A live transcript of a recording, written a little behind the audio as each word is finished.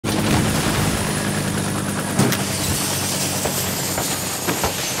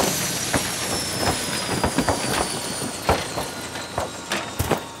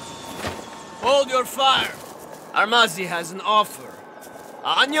your fire. Armazi has an offer.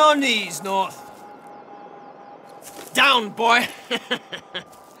 On your knees, North. Down, boy!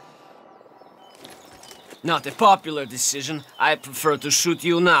 Not a popular decision. I prefer to shoot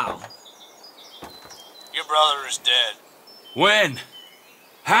you now. Your brother is dead. When?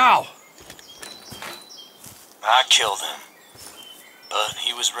 How? I killed him. But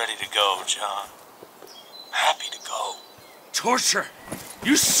he was ready to go, Jon. Happy to go. Torture!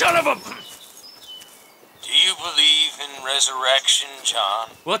 You son of a... Do you believe in resurrection, Jon?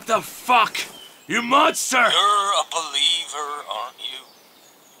 What the fuck? You monster! You're a believer, aren't you?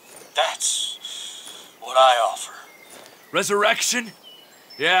 That's what I offer. Resurrection?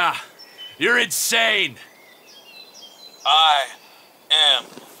 Yeah, you're insane. I am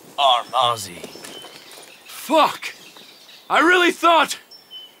Armazi. Fuck! I really thought...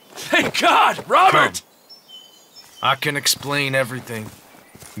 Thank God, Robert! Come. I can explain everything.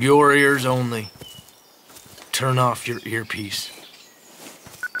 Your ears only. Turn off your earpiece.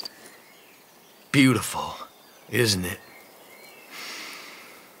 Beautiful, isn't it?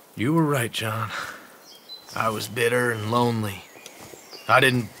 You were right, Jon. I was bitter and lonely. I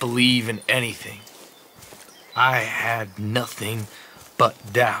didn't believe in anything. I had nothing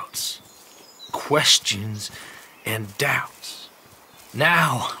but doubts. Questions and doubts.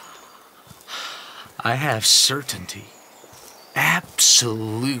 Now, I have certainty.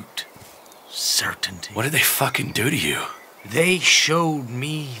 Absolute certainty. What did they fucking do to you? They showed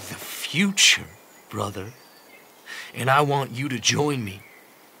me the future, brother. And I want you to join me.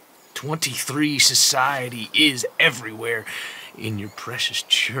 23 Society is everywhere. In your precious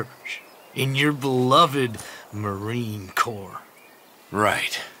church. In your beloved Marine Corps.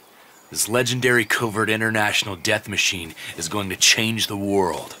 Right. This legendary covert international death machine is going to change the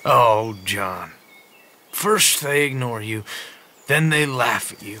world. Oh, Jon. First they ignore you, then they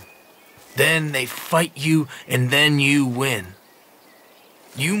laugh at you. Then they fight you, and then you win.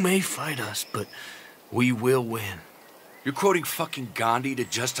 You may fight us, but we will win. You're quoting fucking Gandhi to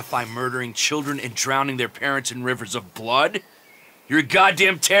justify murdering children and drowning their parents in rivers of blood? You're a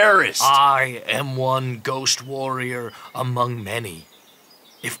goddamn terrorist! I am one ghost warrior among many.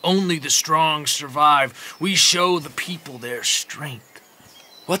 If only the strong survive, we show the people their strength.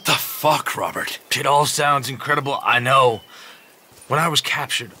 What the fuck, Robert? It all sounds incredible, I know. When I was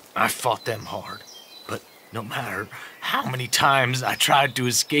captured, I fought them hard. But no matter how many times I tried to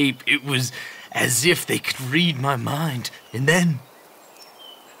escape, it was as if they could read my mind. And then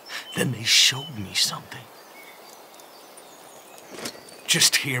they showed me something.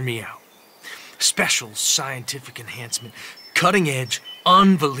 Just hear me out. Special scientific enhancement, cutting edge,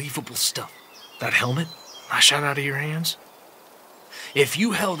 unbelievable stuff. That helmet I shot out of your hands? If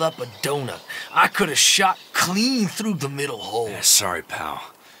you held up a donut, I could have shot clean through the middle hole. Yeah, sorry, pal,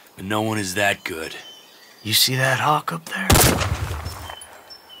 but no one is that good. You see that hawk up there?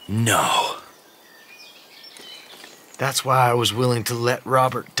 No. That's why I was willing to let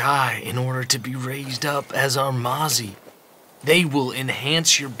Robert die in order to be raised up as Armazi. They will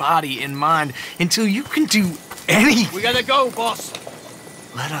enhance your body and mind until you can do anything. We gotta go, boss.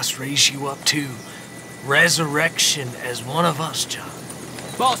 Let us raise you up too. Resurrection as one of us, Jon.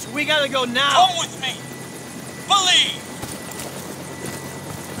 Boss, we gotta go now. Come with me. Believe.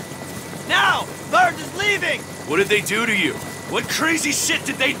 Now! Bird is leaving! What did they do to you? What crazy shit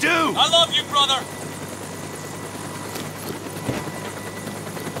did they do? I love you, brother.